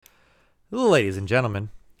Ladies and gentlemen,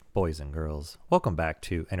 boys and girls, welcome back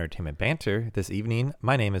to Entertainment Banter this evening.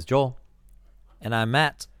 My name is Joel. And I'm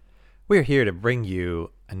Matt. We're here to bring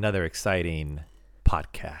you another exciting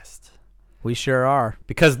podcast. We sure are.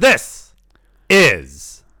 Because this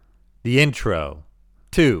is the intro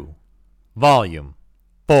to Volume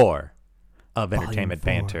 4 of Entertainment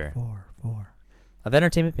Banter. Four. Of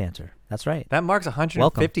Entertainment Banter. That's right. That marks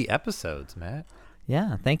 150 episodes, Matt.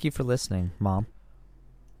 Yeah, thank you for listening, Mom.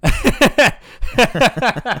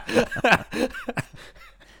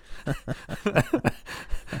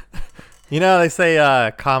 You know, they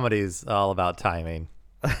say comedy's all about timing.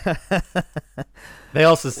 They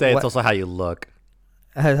also say it's also how you look.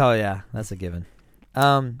 Oh, yeah, that's a given.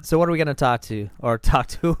 So what are we going to talk to?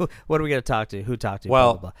 What are we going to talk to? Who talked to?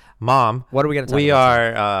 Well, blah, blah, blah. Mom, What are we going to talk we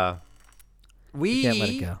about? are, we Can't let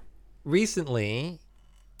it go. recently,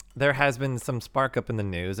 there has been some spark up in the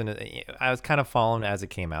news, and I was kind of following as it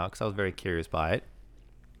came out because I was very curious by it.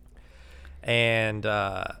 And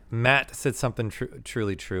Matt said something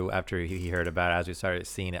truly true after he heard about it as we started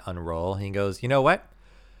seeing it unroll. He goes, you know what?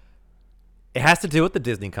 It has to do with the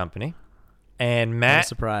Disney company. And Matt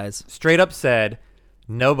Surprise. straight up said,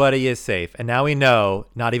 nobody is safe. And now we know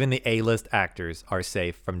not even the A-list actors are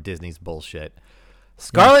safe from Disney's bullshit.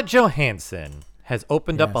 Scarlett Johansson has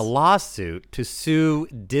opened up a lawsuit to sue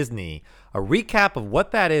Disney. A recap of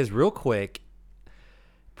what that is real quick.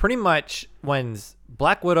 Pretty much when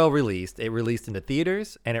Black Widow released, it released into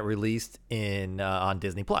theaters and it released in on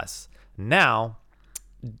Disney Plus. Now,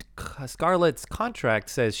 Scarlett's contract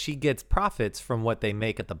says she gets profits from what they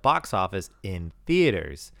make at the box office in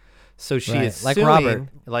theaters. So she is Like suing, Robert.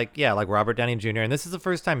 like Robert Downey Jr. And this is the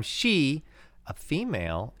first time she, a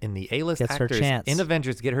female in the A-list Gets her actors chance. in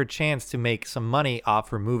Avengers, get her chance to make some money off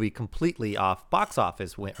her movie completely off box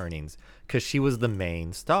office earnings because she was the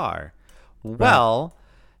main star. Well,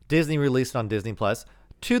 Disney released it on Disney Plus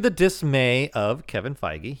to the dismay of Kevin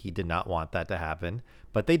Feige. He did not want that to happen,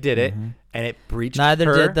 but they did it, and it breached Neither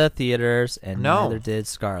her. did the theaters, and No. neither did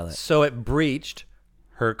Scarlett. So it breached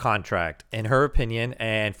her contract, in her opinion,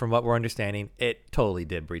 and from what we're understanding, it totally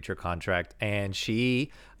did breach her contract. And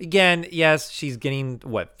she, again, yes, she's getting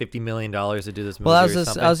what, $50 million to do this movie. Well, I or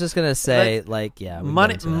something. was just gonna say, we can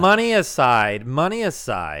get into that. Money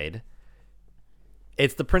aside.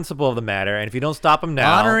 It's the principle of the matter, and if you don't stop them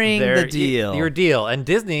now, Honoring the deal. your deal. And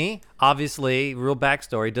Disney, obviously, real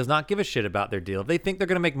backstory, does not give a shit about their deal. If they think they're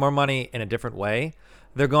going to make more money in a different way,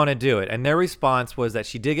 they're going to do it. And their response was that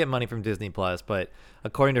she did get money from Disney Plus, but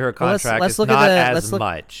according to her contract, let's it's look not at as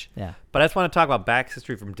much. Yeah. But I just want to talk about back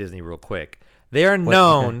history from Disney real quick. They are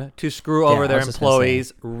known to screw over I their was just gonna say.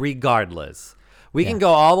 employees regardless. We can go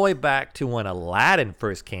all the way back to when Aladdin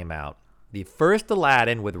first came out. The first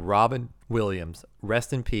Aladdin with Robin Williams.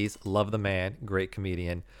 Rest in peace. Love the man. Great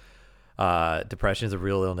comedian. Depression is a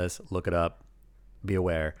real illness. Look it up. Be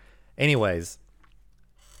aware. Anyways,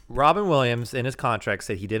 Robin Williams in his contract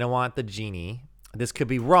said he didn't want the genie. This could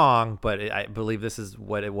be wrong, but I believe this is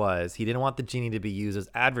what it was. He didn't want the genie to be used as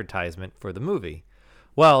advertisement for the movie.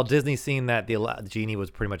 Well, Disney seen that the genie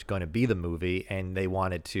was pretty much going to be the movie, and they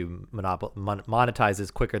wanted to monetize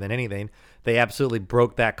this quicker than anything. They absolutely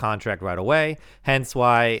broke that contract right away. Hence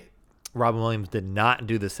why Robin Williams did not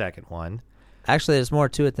do the second one. Actually, there's more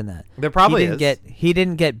to it than that. There probably is. He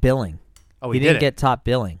didn't get billing. Oh, he didn't get top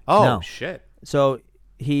billing. Oh, No. shit. So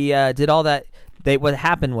he did all that. What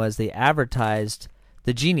happened was they advertised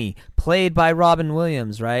the genie played by Robin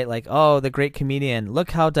Williams, right? Like, oh, the great comedian. Look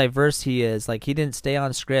how diverse he is. Like, he didn't stay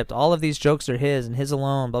on script. All of these jokes are his and his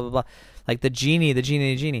alone, blah, blah, blah. Like the genie.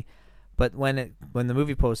 But when the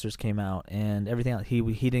movie posters came out and everything else, he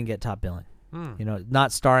didn't get top billing. You know,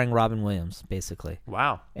 not starring Robin Williams, basically.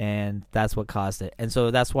 Wow. And that's what caused it. And so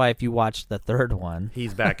that's why if you watch the third one,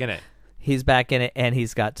 He's back in it. he's back in it and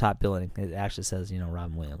he's got top billing. It actually says,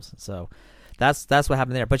 Robin Williams. So that's what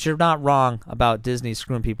happened there. But you're not wrong about Disney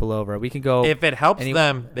screwing people over. We can go. If it helps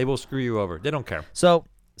them, they will screw you over. They don't care. So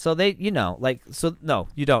they, no,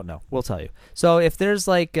 you don't know. We'll tell you. So if there's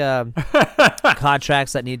like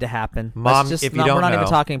contracts that need to happen, Mom, if you don't we're not know. even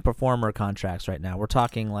talking performer contracts right now. We're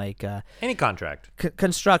talking like Any contract.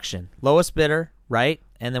 construction, lowest bidder, right?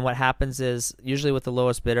 And then what happens is usually with the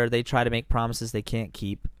lowest bidder, they try to make promises they can't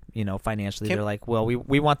keep. Financially, they're like, well,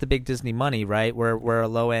 we want the big Disney money, right? We're a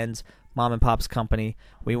low end mom and pop's company.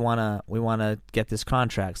 We wanna get this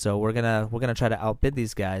contract, so we're gonna try to outbid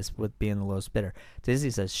these guys with being the lowest bidder. Disney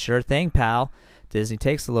says, sure thing, pal. Disney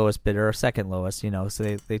takes the lowest bidder or second lowest,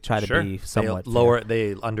 so they try to be somewhat fair.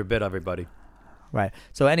 They underbid everybody. Right.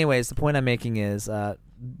 So anyways, the point I'm making is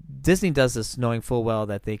Disney does this knowing full well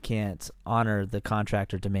that they can't honor the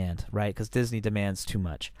contract or demand, right? Because Disney demands too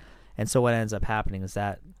much. And so what ends up happening is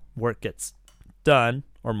that work gets done,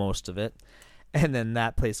 or most of it, and then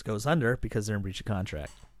that place goes under because they're in breach of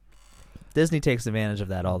contract. Disney takes advantage of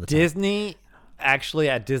that all the time. Disney, actually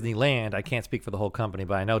at Disneyland, I can't speak for the whole company,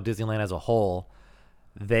 but I know Disneyland as a whole,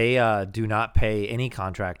 they do not pay any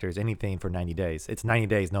contractors anything for 90 days. It's 90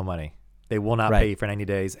 days, no money. They will not pay you for 90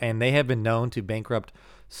 days. And they have been known to bankrupt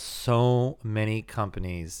so many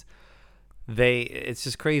companies. It's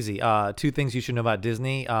just crazy. Two things you should know about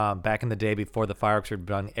Disney. Back in the day before the fireworks were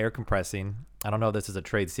done air compressing, I don't know if this is a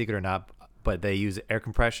trade secret or not, but they use air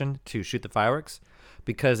compression to shoot the fireworks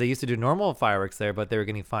because they used to do normal fireworks there, but they were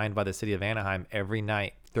getting fined by the city of Anaheim every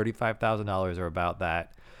night, $35,000 or about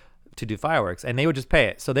that, to do fireworks, and they would just pay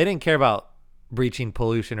it. So they didn't care about breaching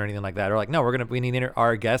pollution or anything like that. They're like, no, we need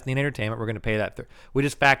our guests need entertainment. We're going to pay that. We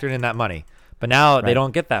just factored in that money. But now they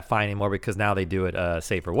don't get that fine anymore because now they do it a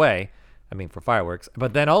safer way. I mean, for fireworks.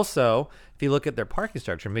 But then also, if you look at their parking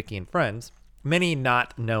structure, Mickey and Friends, many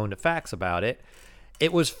not known facts about it.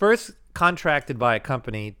 It was first contracted by a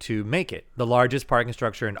company to make it the largest parking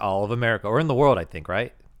structure in all of America, or in the world, I think,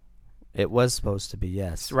 right? It was supposed to be,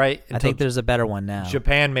 yes. Right. I think there's a better one now.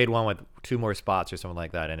 Japan made one with 2 more spots or something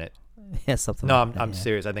like that in it. Yeah, something No, like that. I'm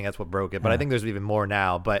serious. I think that's what broke it. But I think there's even more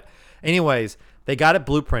now. But anyways, they got it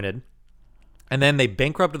blueprinted. And then they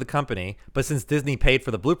bankrupted the company. But since Disney paid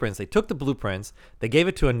for the blueprints, they took the blueprints. They gave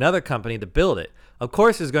it to another company to build it. Of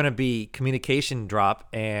course, there's going to be communication drop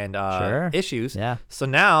and issues. Yeah. So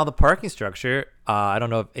now the parking structure, I don't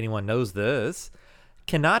know if anyone knows this,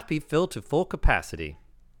 cannot be filled to full capacity.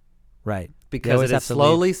 Right. Because it is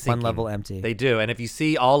slowly sinking. One level empty. They do. And if you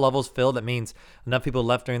see all levels filled, that means enough people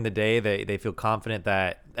left during the day, they feel confident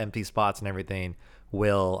that empty spots and everything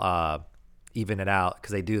will even it out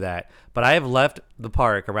because they do that. But I have left the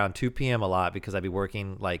park around 2 p.m. a lot because I'd be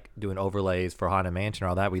working, like doing overlays for Haunted Mansion or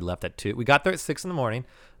all that. We left at 2. We got there at 6 in the morning,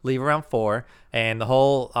 leave around 4. And the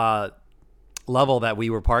whole level that we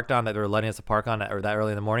were parked on, that they were letting us park on or that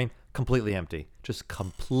early in the morning, completely empty. Just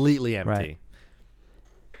completely empty.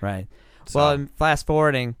 Right. So. Well, and fast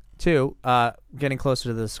forwarding to getting closer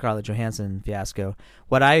to the Scarlett Johansson fiasco,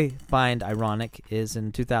 what I find ironic is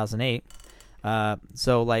in 2008.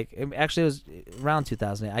 So like actually it was around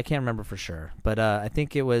 2008. I can't remember for sure, but I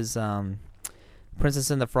think it was Princess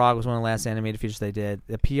and the Frog was one of the last animated features they did.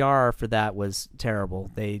 The PR for that was terrible.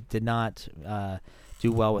 They did not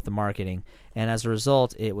do well with the marketing, and as a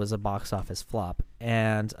result, it was a box office flop.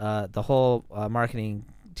 And the whole marketing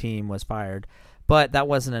team was fired. But that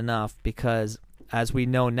wasn't enough because, as we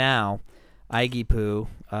know now, Iggy Poo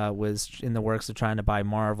was in the works of trying to buy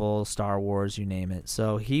Marvel, Star Wars, you name it.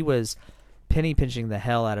 So he was penny pinching the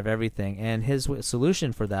hell out of everything, and his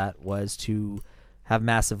solution for that was to have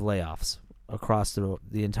massive layoffs across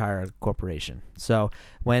the entire corporation. So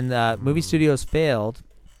when movie studios failed,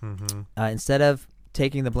 instead of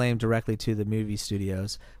taking the blame directly to the movie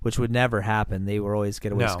studios, which would never happen, they would always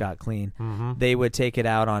get away scot clean. They would take it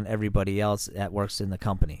out on everybody else that works in the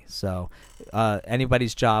company. So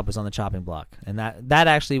anybody's job was on the chopping block, and that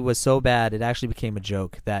actually was so bad it actually became a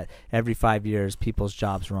joke that every 5 years people's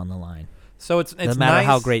jobs were on the line. So it's no matter nice,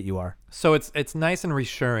 how great you are. So it's nice and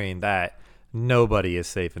reassuring that nobody is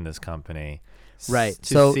safe in this company. Right.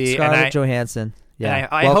 So Scarlett Johansson. Yeah,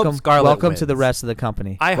 I hope Scarlett welcome wins. to the rest of the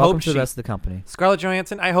company. Welcome to the rest of the company. Scarlett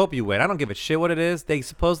Johansson, I hope you win. I don't give a shit what it is. They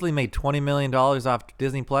supposedly made $20 million off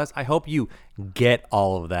Disney Plus. I hope you get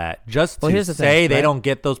all of that. Just to say they don't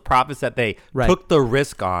get those profits that they took the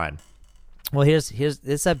risk on. Well, here's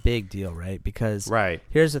it's a big deal, right? Because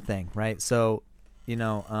here's the thing, right? So,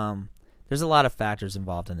 there's a lot of factors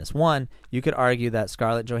involved in this. One, you could argue that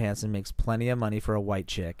Scarlett Johansson makes plenty of money for a white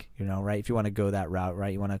chick, right? If you want to go that route,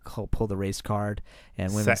 right? You want to pull the race card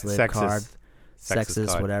and women's lib card,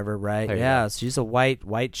 sexist, whatever, right? Yeah, so she's a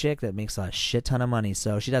white chick that makes a shit ton of money,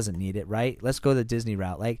 so she doesn't need it, right? Let's go the Disney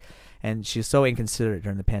route, and she's so inconsiderate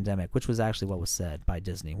during the pandemic, which was actually what was said by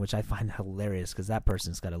Disney, which I find hilarious because that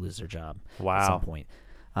person's got to lose their job at some point.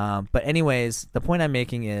 But anyways, the point I'm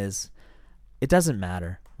making is it doesn't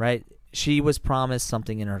matter, right? She was promised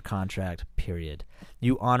something in her contract, period.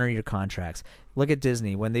 You honor your contracts. Look at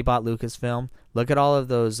Disney. When they bought Lucasfilm, look at all of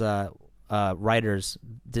those writers,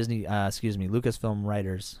 Lucasfilm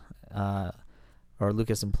writers or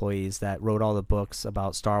Lucas employees that wrote all the books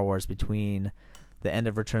about Star Wars between the end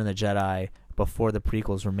of Return of the Jedi before the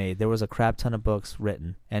prequels were made. There was a crap ton of books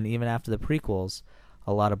written. And even after the prequels,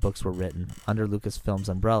 a lot of books were written under Lucasfilm's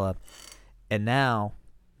umbrella. And now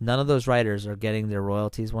none of those writers are getting their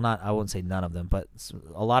royalties. Well, I wouldn't say none of them, but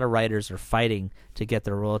a lot of writers are fighting to get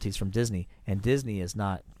their royalties from Disney, and Disney is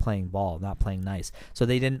not playing ball, not playing nice. So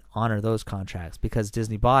they didn't honor those contracts because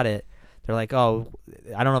Disney bought it. they're like, oh,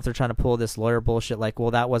 I don't know if they're trying to pull this lawyer bullshit. Like,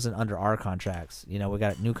 well, that wasn't under our contracts. You know, we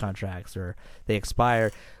got new contracts or they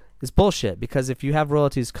expire. It's bullshit because if you have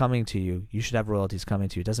royalties coming to you, you should have royalties coming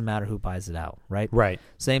to you. It doesn't matter who buys it out, right? Right.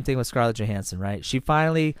 Same thing with Scarlett Johansson, right? She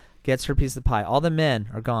finally gets her piece of the pie. All the men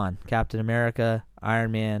are gone. Captain America,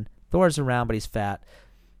 Iron Man, Thor's around, but he's fat.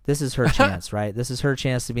 This is her chance, right? This is her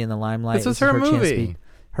chance to be in the limelight. This is her chance to movie. be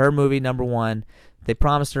her movie, number one. They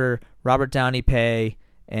promised her Robert Downey pay,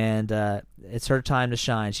 and it's her time to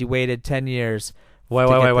shine. She waited 10 years. Wait.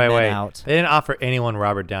 Out. They didn't offer anyone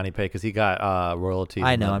Robert Downey pay because he got royalties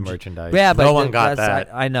and merchandise. Yeah, but no one got that.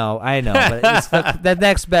 I know. But it's the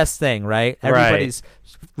next best thing, right? Everybody's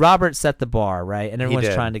Robert set the bar, right? And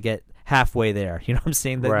everyone's trying to get halfway there. You know what I'm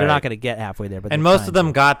saying? They're not going to get halfway there, but most of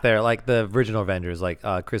them got there, like the original Avengers, like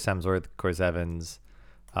Chris Hemsworth, Chris Evans.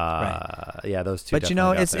 Yeah, those two. But you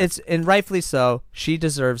know, it's and rightfully so. She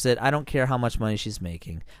deserves it. I don't care how much money she's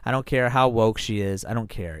making. I don't care how woke she is. I don't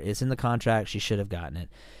care. It's in the contract. She should have gotten it,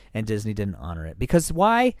 and Disney didn't honor it. Because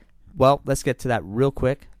why? Well, let's get to that real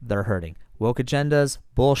quick. They're hurting. Woke agendas,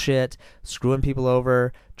 bullshit, screwing people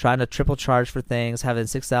over, trying to triple charge for things, having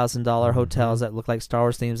 $6,000 hotels that look like Star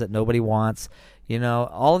Wars themes that nobody wants. You know,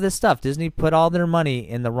 all of this stuff. Disney put all their money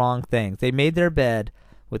in the wrong things. They made their bed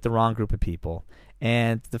with the wrong group of people.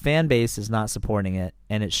 And the fan base is not supporting it,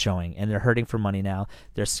 and it's showing. And they're hurting for money now.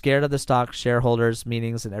 They're scared of the stock shareholders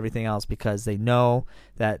meetings and everything else because they know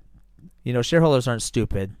that, you know, shareholders aren't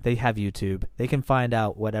stupid. They have YouTube. They can find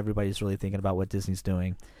out what everybody's really thinking about what Disney's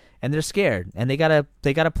doing, and they're scared. And they gotta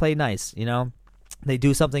play nice. You know, they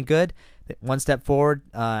do something good, one step forward,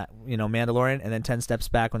 you know, Mandalorian, and then 10 steps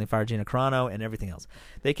back when they fire Gina Carano and everything else.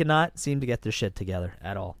 They cannot seem to get their shit together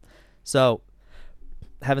at all. So,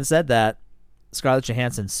 having said that, Scarlett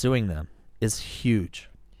Johansson suing them is huge.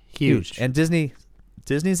 And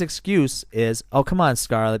Disney's excuse is, oh, come on,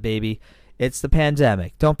 Scarlett, baby. It's the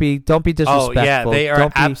pandemic. Don't be disrespectful. Oh, yeah, they are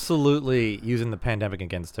absolutely using the pandemic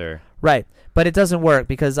against her. Right. But it doesn't work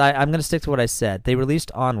because I'm going to stick to what I said. They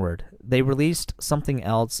released Onward. They released something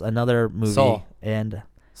else, another movie. Soul. And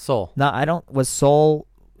Soul. No, was Soul,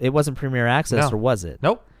 it wasn't Premiere Access, or was it?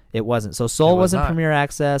 Nope. It wasn't. So Soul wasn't Premiere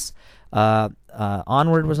Access.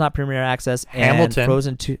 Onward was not Premiere Access. Hamilton.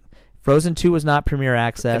 And Frozen 2 was not Premiere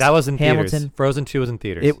Access. That was in Hamilton, theaters. Frozen 2 was in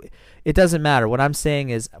theaters. It doesn't matter. What I'm saying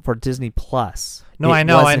is for Disney Plus. No, I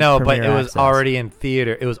know, but it was Access. already in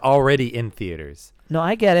theater. It was already in theaters. No,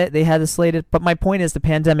 I get it. They had it slated, but my point is the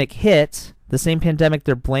pandemic hit, the same pandemic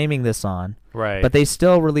they're blaming this on. Right. But they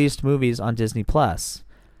still released movies on Disney Plus.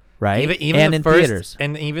 Right? Even and the in first, theaters.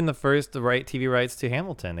 And even the first TV rights to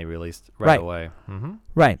Hamilton they released right away. Mm-hmm.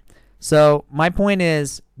 Right. So my point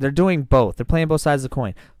is they're doing both. They're playing both sides of the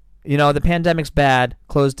coin. You know, the pandemic's bad,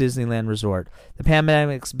 close Disneyland Resort. The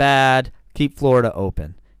pandemic's bad, keep Florida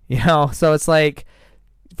open. You know, so it's like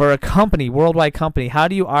for a company, worldwide company, how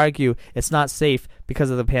do you argue it's not safe because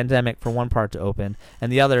of the pandemic for one part to open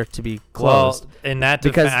and the other to be closed? Well, in that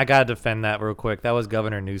I got to defend that real quick. That was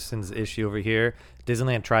Governor Newsom's issue over here.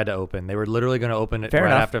 Disneyland tried to open. They were literally going to open it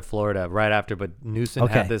after Florida, but Newsom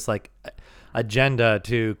had this like agenda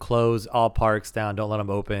to close all parks down, don't let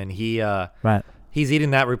them open. He's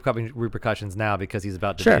eating that repercussions now because he's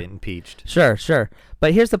about to get impeached. Sure.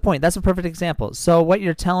 But here's the point. That's a perfect example. So what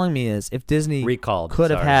you're telling me is if Disney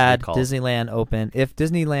could have had Disneyland open, if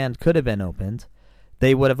Disneyland could have been opened,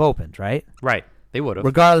 they would have opened, right? Right. They would have.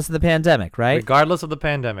 Regardless of the pandemic, right? Regardless of the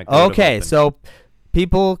pandemic. Okay, so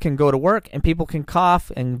people can go to work and people can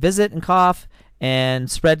cough and visit and cough and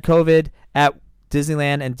spread COVID at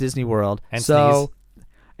Disneyland and Disney World. And sneeze.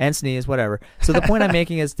 And sneeze, whatever. So the point I'm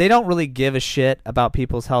making is they don't really give a shit about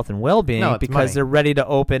people's health and well-being because they're ready to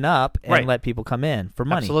open up and let people come in for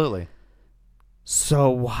money. Absolutely. So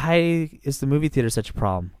why is the movie theater such a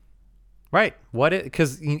problem? Right.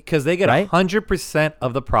 Because they get 100%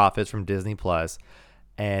 of the profits from Disney Plus,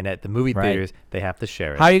 and at the movie theaters they have to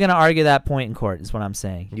share it. How are you going to argue that point in court? Is what I'm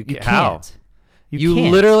saying. You can't. How? You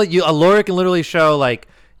can't. Literally, a lawyer can literally show like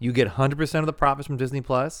you get 100% of the profits from Disney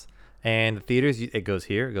Plus. And the theaters, it goes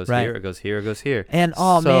here, it goes here, it goes here, it goes here. And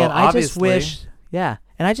man, I just wish,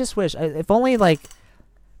 if only like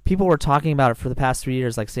people were talking about it for the past 3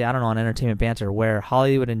 years, like say, I don't know, on Entertainment Banter, where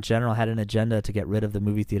Hollywood in general had an agenda to get rid of the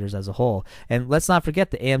movie theaters as a whole. And let's not forget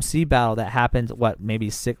the AMC battle that happened, maybe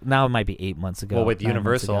 6, now it might be 8 months ago. Well, with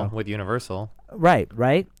Universal.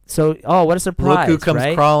 Right. So, what a surprise, look who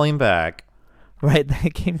comes crawling back. Right, they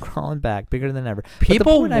came crawling back, bigger than ever.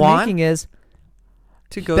 People but the point I'm making is,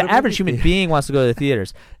 the average human being wants to go to the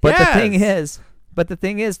theaters, but the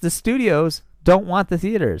thing is, the studios don't want the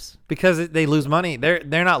theaters because they lose money. They're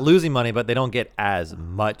not losing money, but they don't get as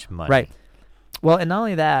much money. Right. Well, and not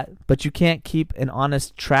only that, but you can't keep an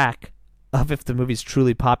honest track of if the movie's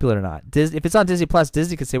truly popular or not. If it's on Disney Plus,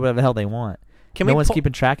 Disney can say whatever the hell they want. No one's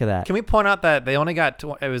keeping track of that. Can we point out that they only got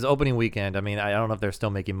it was opening weekend. I mean, I don't know if they're still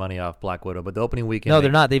making money off Black Widow, but the opening weekend. No, they're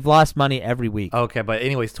not. They've lost money every week. Okay, but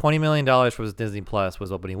anyways, $20 million was Disney Plus was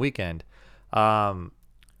opening weekend, and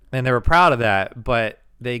they were proud of that. But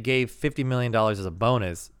they gave $50 million as a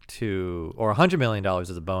bonus or $100 million as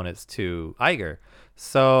a bonus to Iger.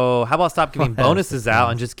 So how about stop giving bonuses out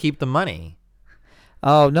and just keep the money?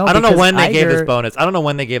 Oh no! I don't know when they gave this bonus. I don't know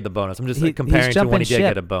when they gave the bonus. I'm just comparing to when he did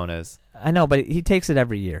get a bonus. I know, but he takes it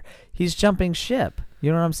every year. He's jumping ship.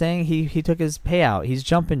 You know what I'm saying? He took his payout. He's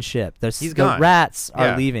jumping ship. The rats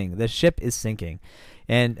are leaving. The ship is sinking,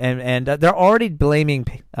 and they're already blaming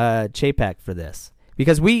Chapek for this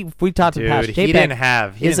because we talked to past. He didn't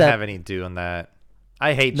have any do on that.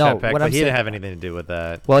 I hate Chapek, but he didn't have anything to do with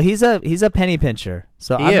that. Well, he's a penny pincher,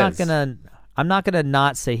 so I'm not gonna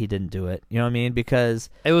not say he didn't do it. You know what I mean? Because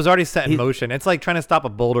it was already set in motion. It's like trying to stop a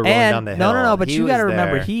boulder rolling down the hill. No. But you got to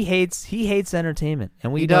remember, he hates entertainment,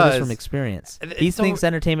 and we know this from experience. He thinks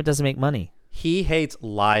entertainment doesn't make money. He hates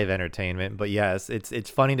live entertainment, but yes, it's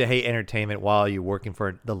funny to hate entertainment while you're working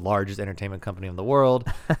for the largest entertainment company in the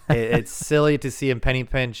world. It's silly to see him penny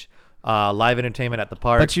pinch live entertainment at the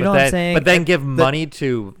park. But you know what I'm saying? But then give money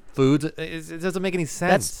to foods. It doesn't make any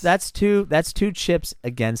sense. That's two chips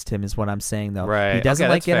against him is what I'm saying, though. Right. He doesn't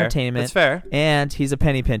like entertainment. That's fair. And he's a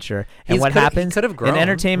penny pincher. And what happens? An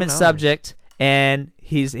entertainment subject, and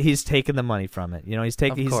he's taking the money from it. You know,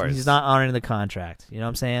 he's not honoring the contract. You know what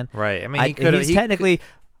I'm saying? Right. I mean,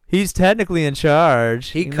 he's technically in charge.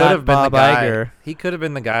 He could have been Bob Iger. He could have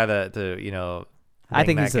been the guy that I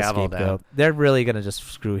think he's a scapegoat. They're really gonna just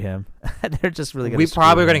screw him. They're just really gonna. We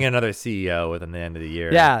probably are gonna get another CEO within the end of the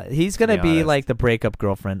year. Yeah, he's gonna be like the breakup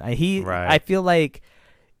girlfriend. I feel like.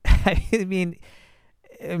 I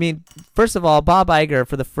mean, first of all, Bob Iger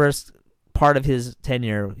for the first part of his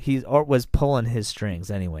tenure, he was pulling his strings,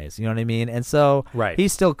 anyways. You know what I mean? And so he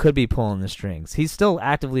still could be pulling the strings. He's still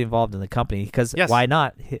actively involved in the company because why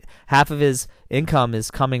not? Half of his income is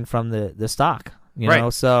coming from the stock. You know,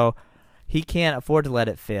 so. He can't afford to let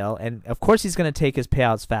it fail, and of course he's going to take his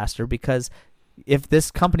payouts faster because if this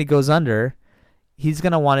company goes under, he's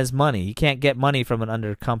going to want his money. He can't get money from an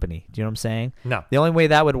under company. Do you know what I'm saying? No. The only way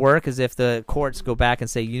that would work is if the courts go back and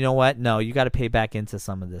say, you know what? No, you got to pay back into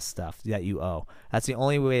some of this stuff that you owe. That's the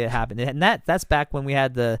only way it happened, and that's back when we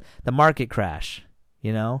had the market crash.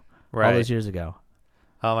 You know, all those years ago.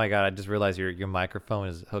 Oh my God! I just realized your microphone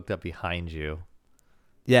is hooked up behind you.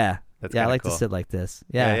 Yeah. I like cool. to sit like this.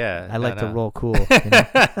 Yeah. I like to roll cool. You know?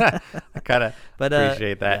 I kind of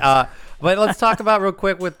appreciate that. But let's talk about real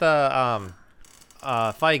quick with Feige.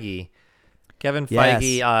 Kevin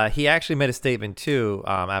Feige, yes. He actually made a statement too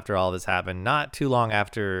after all this happened. Not too long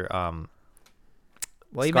after.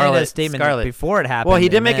 He made a statement before it happened. Well, he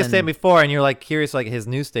did make a statement before, and you're like curious, like his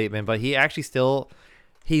new statement. But he actually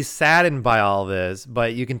he's saddened by all this.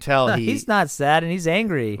 But you can tell he's not sad, and he's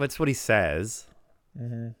angry. That's what he says.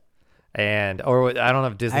 Mm-hmm. Or I don't know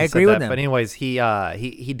if Disney I said agree that, with him. but anyways, he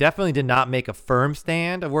definitely did not make a firm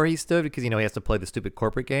stand of where he stood because he has to play the stupid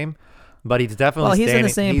corporate game. But he's definitely he's in the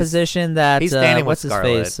same position that he's standing what's with his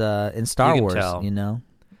face in Star Wars. Tell. You know,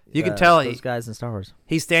 you can tell those guys in Star Wars.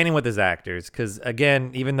 He's standing with his actors because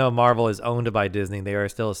again, even though Marvel is owned by Disney, they are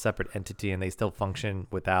still a separate entity and they still function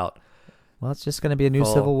without. Well, it's just going to be a new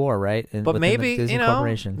Civil War, right? But maybe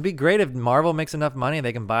it'd be great if Marvel makes enough money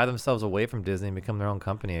they can buy themselves away from Disney and become their own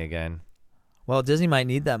company again. Well, Disney might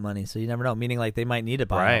need that money, so you never know. Meaning, like they might need to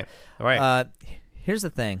buy. Right. Here's the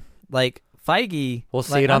thing: like Feige, we'll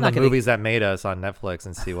see it on the movies that made us on Netflix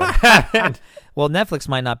and see what happened. Well, Netflix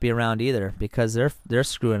might not be around either because they're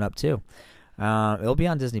screwing up too. It'll be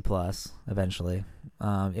on Disney Plus eventually.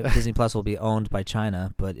 Disney Plus will be owned by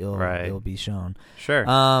China, but it'll be shown.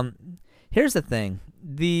 Sure. Here's the thing: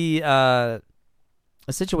 the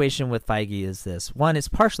situation with Feige is this. One, it's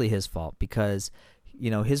partially his fault because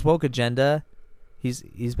his woke agenda.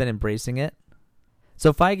 He's been embracing it. So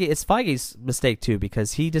it's Feige's mistake too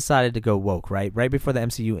because he decided to go woke right before the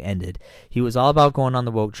MCU ended. He was all about going on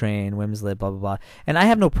the woke train, women's lib, blah blah blah. And I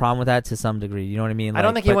have no problem with that to some degree. You know what I mean? I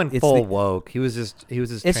don't think he went full woke. He was just.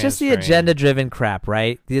 It's just the agenda-driven crap,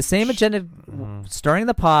 right? The same agenda, stirring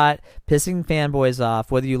the pot, pissing fanboys off.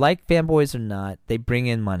 Whether you like fanboys or not, they bring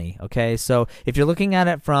in money. Okay, so if you're looking at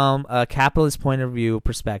it from a capitalist point of view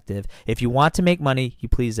perspective, if you want to make money, you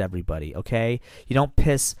please everybody. Okay, you don't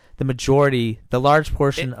piss the majority, the large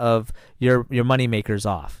portion of your money makers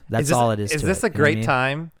off. That's all it is. Is this a great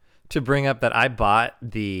time to bring up that I bought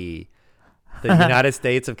the the United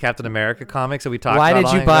States of Captain America comics that we talked Why about.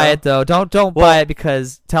 Why did you buy it though? Don't buy it,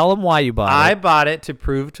 because tell them why you bought it. I bought it to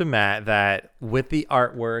prove to Matt that with the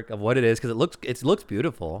artwork of what it is, because it looks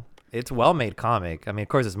beautiful. It's a well-made comic. I mean, of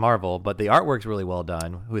course, it's Marvel, but the artwork's really well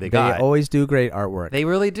done. They always do great artwork. They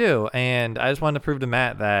really do. And I just wanted to prove to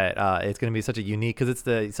Matt that it's going to be such a unique, because it's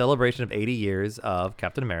the celebration of 80 years of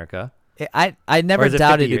Captain America. I never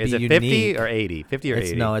doubted it'd be unique. Is it 50 or 80? 50 or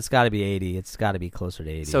 80? No, it's got to be 80. It's got to be closer to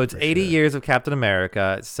 80. So it's 80 years of Captain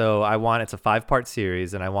America. So it's a 5-part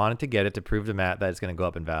series, and I wanted to get it to prove to Matt that it's going to go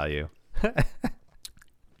up in value.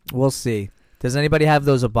 We'll see. Does anybody have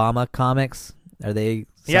those Obama comics? Are they?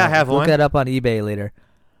 Yeah, I have one. Look it up on eBay later.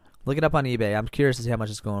 Look it up on eBay. I'm curious to see how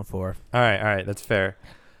much it's going for. All right. That's fair.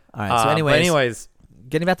 All right. So anyways,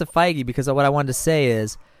 getting back to Feige, because what I wanted to say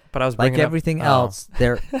is, but I was like everything else,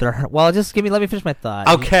 they're well. Just let me finish my thought.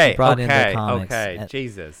 Okay. Okay.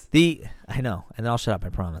 Jesus. I know, and then I'll shut up. I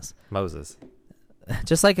promise. Moses.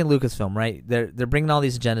 Just like in Lucasfilm, right? They're bringing all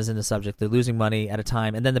these agendas into subject. They're losing money at a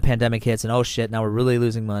time, and then the pandemic hits, and oh shit, now we're really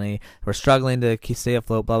losing money. We're struggling to stay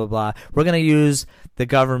afloat. Blah blah blah. We're gonna use the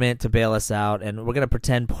government to bail us out, and we're gonna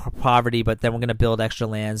pretend poverty, but then we're gonna build extra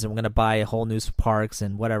lands, and we're gonna buy a whole new parks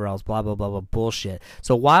and whatever else. Blah blah blah blah bullshit.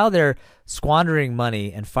 So while they're squandering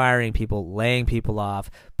money and firing people, laying people off,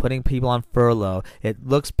 putting people on furlough, it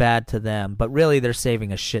looks bad to them, but really they're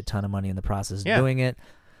saving a shit ton of money in the process of doing it.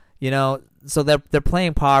 So they're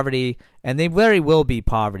playing poverty, and they very will be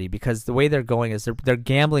poverty, because the way they're going is they're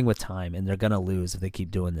gambling with time, and they're gonna lose if they keep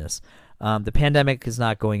doing this. The pandemic is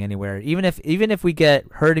not going anywhere. Even if we get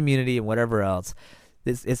herd immunity and whatever else,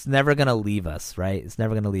 it's never gonna leave us, right? It's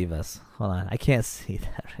never gonna leave us. Hold on, I can't see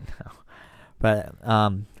that right now.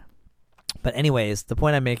 But anyways, the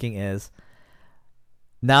point I'm making is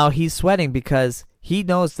now he's sweating because he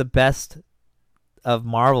knows the best of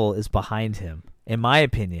Marvel is behind him. In my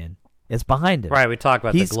opinion, it's behind him. Right, we talk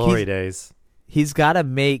about the glory days. He's got to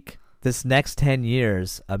make this next 10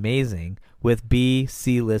 years amazing with B,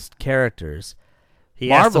 C-list characters. He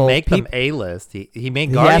has to make them A-list. He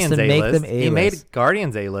made Guardians A-list. He made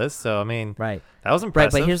Guardians A-list, so I mean, right. That was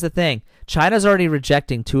impressive. Right, but here's the thing. China's already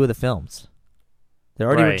rejecting 2 of the films. They're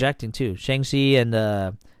already rejecting 2. Shang-Chi and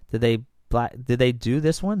did they do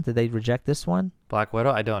this one? Did they reject this one? Black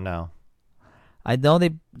Widow? I don't know. I know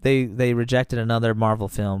they rejected another Marvel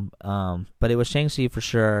film, but it was Shang-Chi for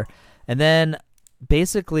sure. And then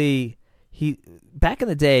basically back in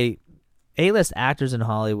the day, A-list actors in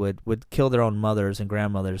Hollywood would kill their own mothers and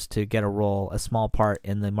grandmothers to get a small part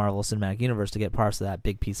in the Marvel Cinematic Universe, to get parts of that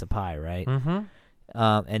big piece of pie, right? Mm-hmm.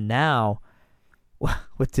 And now,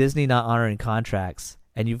 with Disney not honoring contracts,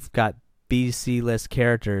 and you've got B, C-list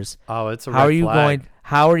characters, it's a red flag.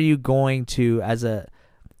 How are you going to, as a,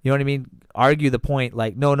 you know what I mean, argue the point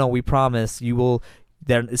like, no, we promise you will.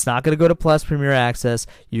 Then it's not going to go to Plus Premier Access.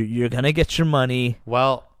 You're going to get your money.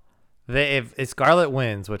 Well, if Scarlett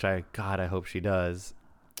wins, which I hope she does,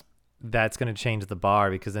 that's going to change the bar,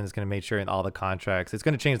 because then it's going to make sure in all the contracts, it's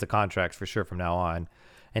going to change the contracts for sure from now on.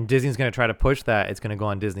 And Disney's going to try to push that. It's going to go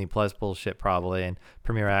on Disney Plus bullshit probably, and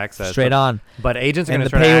Premier Access. Straight on. But agents are and going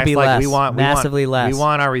to try to act like less, we want massively less. We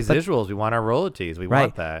want our residuals. We want our royalties. We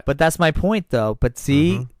want that. But that's my point, though. But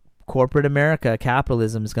see, corporate America,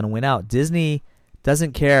 capitalism is going to win out. Disney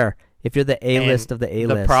doesn't care if you're the A-list of the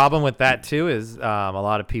A-list. The problem with that too is a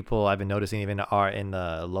lot of people I've been noticing even are in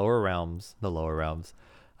the lower realms,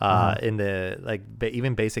 in the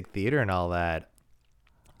even basic theater and all that.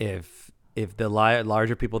 If the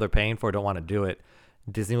larger people they're paying for don't want to do it,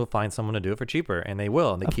 Disney will find someone to do it for cheaper, and they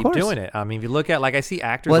will, and they keep doing it. I mean, if you look at, I see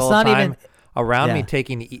actors all the time around me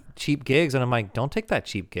taking cheap gigs, and I'm like, don't take that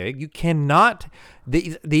cheap gig. You cannot.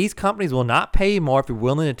 These companies will not pay you more if you're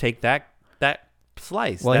willing to take that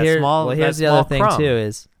slice. Here's the other thing crumb. too,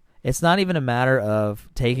 is it's not even a matter of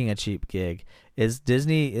taking a cheap gig. Is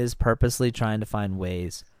Disney is purposely trying to find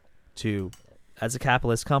ways to, as a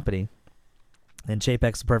capitalist company, and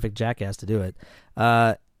Chapek's the perfect jackass to do it,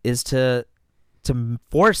 is to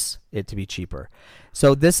force it to be cheaper.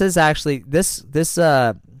 So this is actually this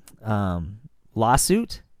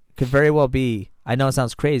lawsuit could very well be, I know it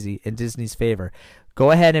sounds crazy, in Disney's favor.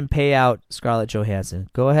 Go ahead and pay out Scarlett Johansson.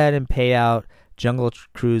 Go ahead and pay out Jungle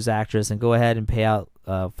Cruise actress, and go ahead and pay out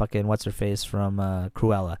fucking what's her face from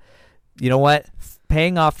Cruella. You know what?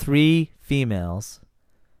 Paying off 3 females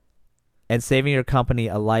and saving your company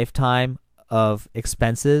a lifetime of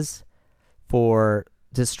expenses for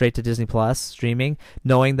just straight to Disney Plus streaming,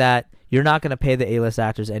 knowing that you're not going to pay the A-list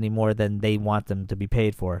actors any more than they want them to be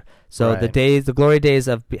paid for. So the glory days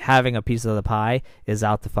of having a piece of the pie is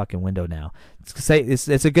out the fucking window now.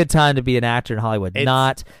 It's a good time to be an actor in Hollywood.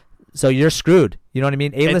 So you're screwed. You know what I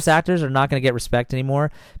mean? A-list actors are not going to get respect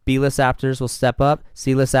anymore. B-list actors will step up.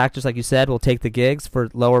 C-list actors, like you said, will take the gigs for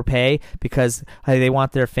lower pay because they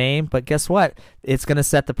want their fame. But guess what? It's going to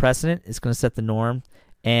set the precedent. It's going to set the norm.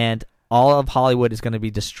 And all of Hollywood is going to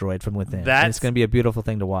be destroyed from within. And it's going to be a beautiful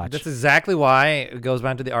thing to watch. That's exactly why it goes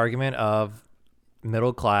back to the argument of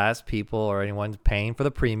middle-class people or anyone paying for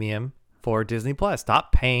the premium for Disney Plus.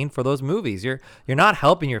 Stop paying for those movies. You're not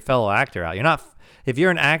helping your fellow actor out. You're not. If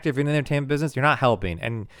you're an actor, if you're in the entertainment business, you're not helping.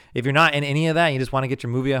 And if you're not in any of that, and you just want to get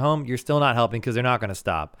your movie at home, you're still not helping because they're not going to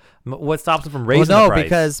stop. What stops them from raising the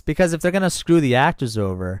price? Because if they're going to screw the actors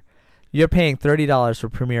over, you're paying $30 for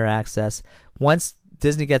Premier Access. Once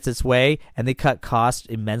Disney gets its way and they cut costs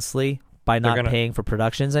immensely by not paying for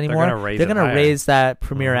productions anymore, they're going to raise that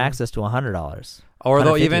Premier Access to $100. Or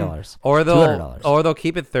they'll keep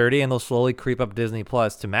it $30 and they'll slowly creep up Disney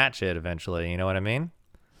Plus to match it eventually. You know what I mean?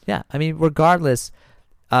 Yeah, I mean, regardless,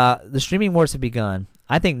 the streaming wars have begun.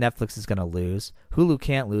 I think Netflix is going to lose. Hulu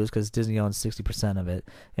can't lose because Disney owns 60% of it,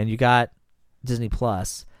 and you got Disney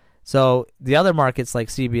Plus. So the other markets like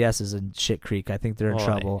CBS is in shit creek. I think they're in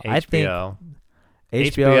trouble. HBO. I think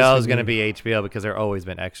HBO is going to be HBO because they've always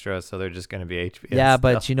been extra, so they're just going to be HBO. Yeah,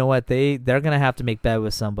 but you know what? They're going to have to make bed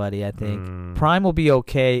with somebody. I think Prime will be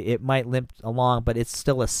okay. It might limp along, but it's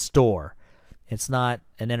still a store. It's not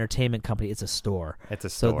an entertainment company. It's a store. It's a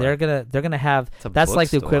store. So they're gonna have. That's like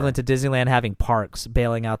the equivalent to Disneyland having parks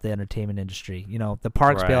bailing out the entertainment industry. You know, the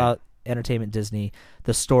parks bail out entertainment Disney.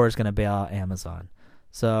 The store is gonna bail out Amazon.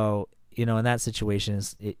 So in that situation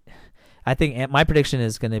I think my prediction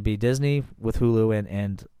is going to be Disney with Hulu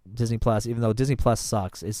and Disney Plus. Even though Disney Plus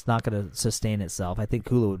sucks, it's not going to sustain itself. I think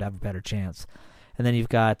Hulu would have a better chance. And then you've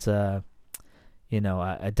got, I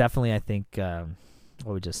think.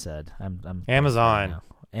 What we just said. I'm Amazon.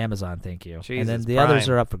 Amazon, thank you. Jesus, and then the others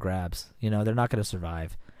are up for grabs. They're not going to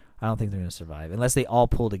survive. I don't think they're going to survive unless they all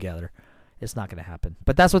pull together. It's not going to happen.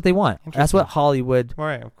 But that's what they want. That's what Hollywood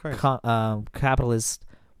of course. Capitalists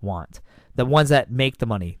want. The ones that make the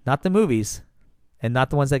money, not the movies, and not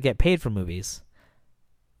the ones that get paid for movies.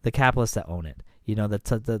 The capitalists that own it.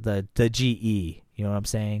 The GE. You know what I'm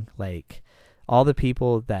saying? Like all the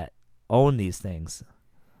people that own these things.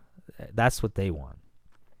 That's what they want.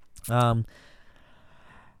 One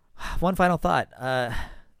final thought.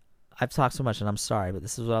 I've talked so much, and I'm sorry, but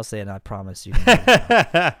this is what I'll say, and I promise you.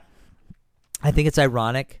 I think it's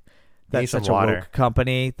ironic that such a woke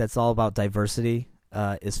company that's all about diversity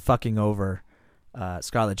is fucking over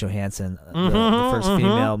Scarlett Johansson, the first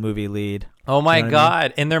female movie lead. Oh my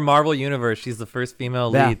God! In their Marvel universe, she's the first female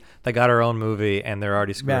lead that got her own movie, and they're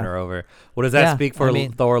already screwing her over. What does that speak for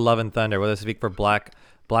Thor: Love and Thunder? What does it speak for Black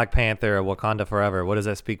Panther or Wakanda Forever? What does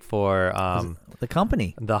that speak for? The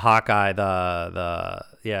company, the Hawkeye,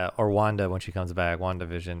 or Wanda when she comes back,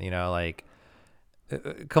 WandaVision.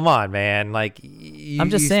 Come on, man. Like I'm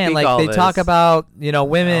just saying, like they talk about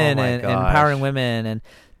women and empowering women, and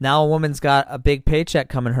now a woman's got a big paycheck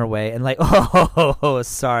coming her way, and like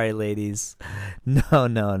sorry, ladies,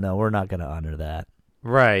 no, we're not gonna honor that.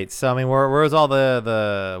 Right. So I mean, where's all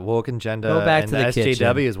the woke agenda and the SJWs?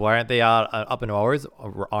 Kitchen. Why aren't they up in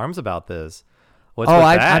arms about this?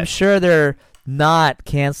 I'm sure they're not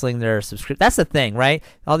canceling their subscription. That's the thing, right?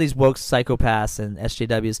 All these woke psychopaths and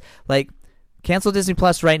SJWs, like cancel Disney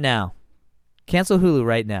Plus right now, cancel Hulu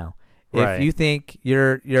right now. If you think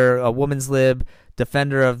you're a woman's lib,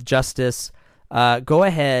 defender of justice, go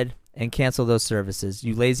ahead and cancel those services.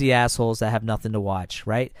 You lazy assholes that have nothing to watch,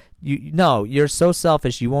 right? You're so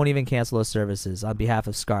selfish you won't even cancel those services on behalf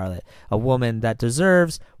of Scarlett, a woman that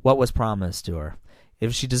deserves what was promised to her.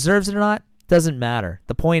 If she deserves it or not, doesn't matter.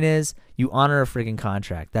 The point is, you honor a friggin'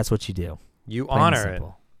 contract. That's what you do. You honor it.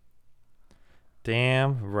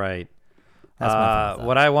 Damn right. That's my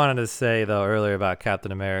what I wanted to say, though, earlier about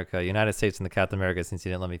Captain America, United States and the Captain America, since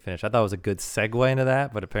you didn't let me finish, I thought it was a good segue into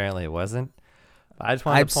that, but apparently it wasn't. I just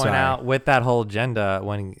wanted to point out with that whole agenda,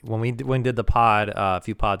 when we did the pod a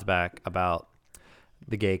few pods back about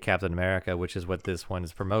the gay Captain America, which is what this one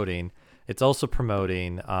is promoting, it's also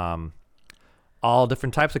promoting all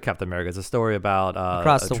different types of Captain America. It's a story about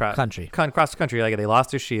across the country. Across the country, like they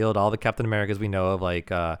lost their shield. All the Captain Americas we know of,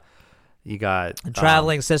 like you got a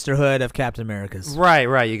traveling sisterhood of Captain Americas.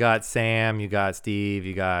 Right. You got Sam, you got Steve,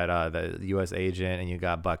 you got the U.S. agent, and you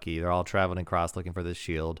got Bucky. They're all traveling across looking for this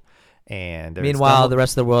shield. And meanwhile, the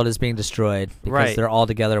rest of the world is being destroyed because they're all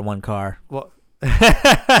together in one car. Well,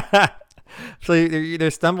 so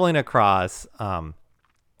they're stumbling across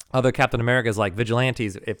other Captain Americas, like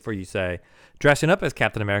vigilantes, dressing up as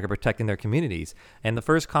Captain America, protecting their communities. And the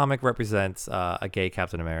first comic represents a gay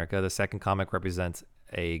Captain America. The second comic represents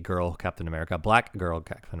a girl Captain America, a black girl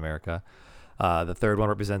Captain America. The third one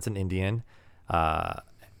represents an Indian,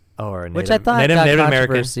 or which I thought Native got American,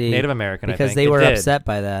 controversy Native American, because I think. they It were did. upset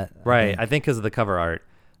by that. Right, I think because of the cover art.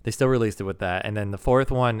 They still released it with that. And then the fourth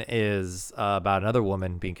one is about another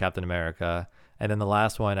woman being Captain America. And then the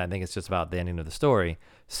last one, I think it's just about the ending of the story.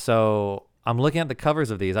 So I'm looking at the covers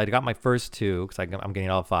of these. I got my first two because I'm getting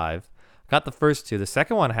all 5. Got the first 2. The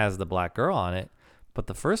second one has the black girl on it, but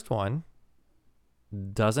the first one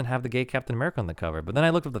doesn't have the gay Captain America on the cover. But then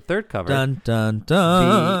I looked at the third cover. Dun dun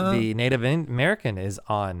dun. The Native American is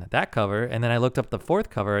on that cover, and then I looked up the fourth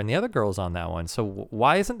cover, and the other girl's on that one. So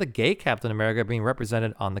why isn't the gay Captain America being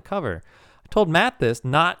represented on the cover? I told Matt this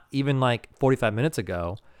not even like 45 minutes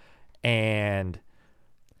ago, and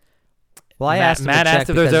Well, I asked him Matt to check asked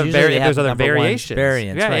if there's because usually they have other number one variations.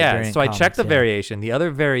 variants, Yeah, right, yeah. variant So I checked the comics, yeah. variation. The other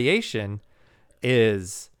variation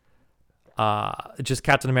is just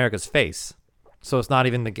Captain America's face. So it's not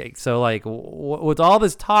even the gay. So like with all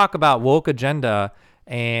this talk about woke agenda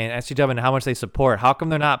and SJW and how much they support, how come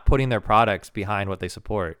they're not putting their products behind what they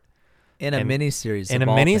support? in a miniseries. In a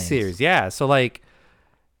miniseries, yeah. So like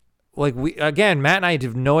we again, Matt and I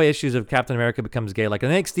have no issues if Captain America becomes gay. Like I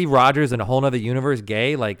think Steve Rogers in a whole other universe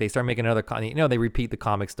gay. Like they start making another, they repeat the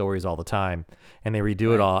comic stories all the time and they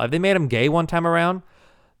redo it all. If they made him gay one time around,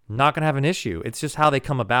 not gonna have an issue. It's just how they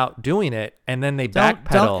come about doing it, and then they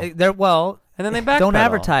backpedal. And then they backpedal. Don't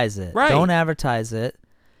advertise it. Right. Don't advertise it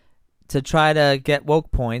to try to get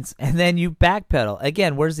woke points, and then you backpedal.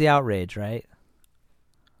 Again, where's the outrage, right?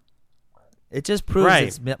 It just proves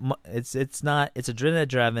Right. it's not, it's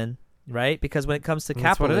adrenaline-driven, right? Because when it comes to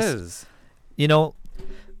That's what it capitalists, is.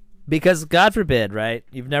 because God forbid, right?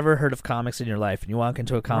 You've never heard of comics in your life, and you walk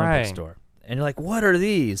into a comic Right. book store. And you're like, what are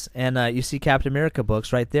these? And you see Captain America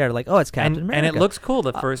books right there. Like, oh, it's Captain America. And it looks cool,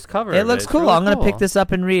 the first cover. It looks It's cool. really I'm going to cool. pick this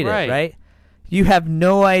up and read Right. it, right? You have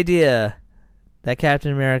no idea that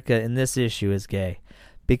Captain America in this issue is gay.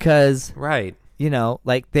 Because, Right.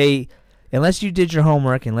 unless you did your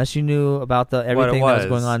homework, unless you knew about everything that was was.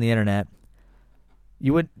 going on the internet,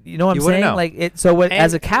 you would, you know what You I'm wouldn't saying? know. Like it. So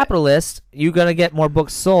as a capitalist, you're going to get more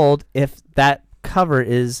books sold if that cover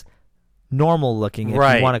is normal looking, if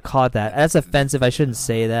Right. you want to call it that. That's offensive. I shouldn't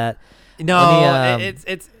say that. No,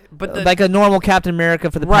 it's but the, Like a normal Captain America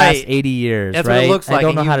for the Right. past 80 years, That's what right? it looks like, I don't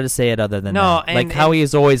and know you- how to say it other than No, that. Like and- how and- he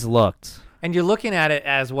has always looked. and you're looking at it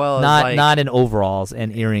as well as Not like, not in overalls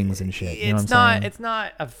and earrings and shit. You know what I'm saying? It's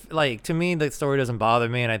not like, to me, the story doesn't bother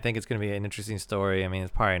me, and I think it's going to be an interesting story. I mean,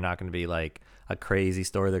 it's probably not going to be like a crazy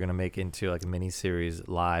story they're going to make into like a mini series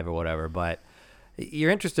live or whatever, but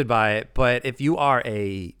you're interested by it. But if you are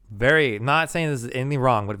not saying this is anything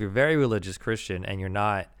wrong, but if you're a very religious Christian and you're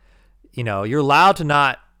not, you're allowed to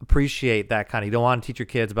not appreciate that kind of, you don't want to teach your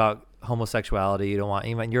kids about homosexuality. You don't want,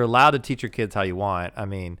 even you're allowed to teach your kids how you want. I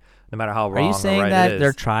mean, no matter how Are wrong you or saying right that it is.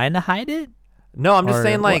 they're trying to hide it? No, I'm just Or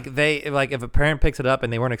saying what? if a parent picks it up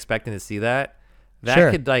and they weren't expecting to see that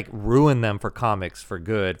Sure. could like ruin them for comics for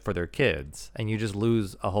good for their kids, and you just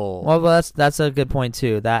lose a whole. Well, that's a good point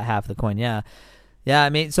too. That half the coin, yeah. I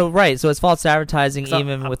mean, so it's false advertising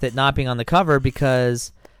even with it not being on the cover,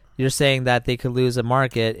 because you're saying that they could lose a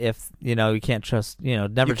market if you can't trust never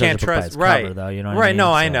you judge can't a book by trust its right cover, though. You know what right? I mean?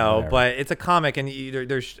 No, I So, know, whatever. but it's a comic, and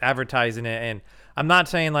they're advertising it, and I'm not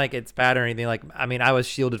saying like it's bad or anything. Like, I mean, I was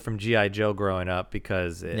shielded from G.I. Joe growing up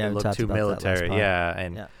because it Yeah, we looked talked too about that last military. pod.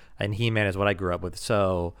 Yeah, and He-Man is what I grew up with,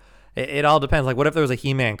 so. It all depends. Like, what if there was a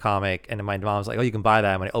He-Man comic and my mom's like, "Oh, you can buy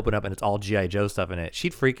that." And when I open up and it's all G.I. Joe stuff in it,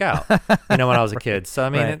 she'd freak out. When I was a kid. So I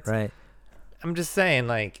mean, right. I'm just saying,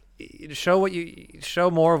 like, show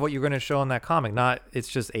more of what you're going to show in that comic. Not it's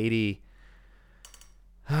just 80.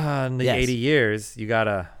 In the Yes. 80 years, you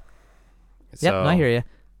gotta. Yep, So, I hear you.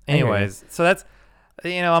 Anyways, so that's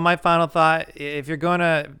on my final thought. If you're going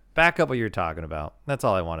to back up what you're talking about, that's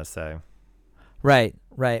all I want to say. Right.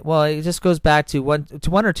 Well, it just goes back to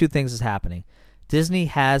one or two things is happening. Disney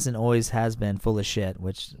has and always has been full of shit,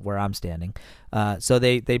 which where I'm standing. So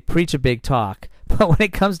they preach a big talk, but when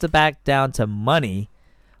it comes to back down to money,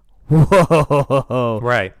 whoa.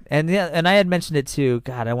 Right. And I had mentioned it too.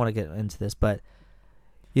 God, I want to get into this, but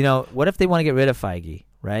what if they want to get rid of Feige,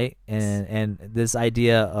 right? And this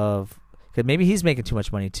idea of, because maybe he's making too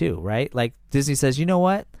much money too, right? Like Disney says, you know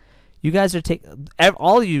what? You guys are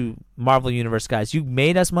all you Marvel Universe guys, you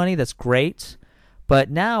made us money. That's great. But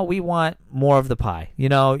now we want more of the pie.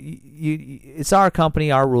 It's our company,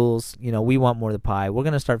 our rules. We want more of the pie. We're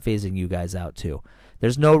going to start phasing you guys out too.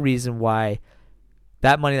 There's no reason why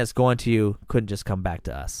that money that's going to you couldn't just come back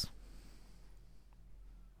to us.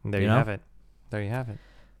 There you have it. There you have it.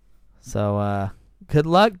 So good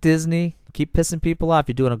luck, Disney. Keep pissing people off.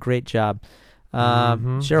 You're doing a great job.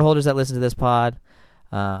 Shareholders that listen to this pod,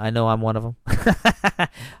 I know I'm one of them.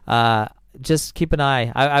 Just keep an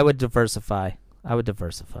eye. I would diversify.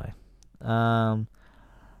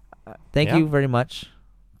 Thank Yeah. you very much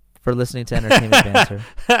for listening to Entertainment Banter.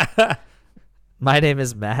 My name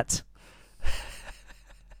is Matt.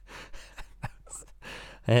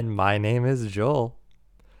 And my name is Joel.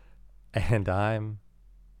 And I'm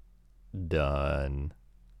done.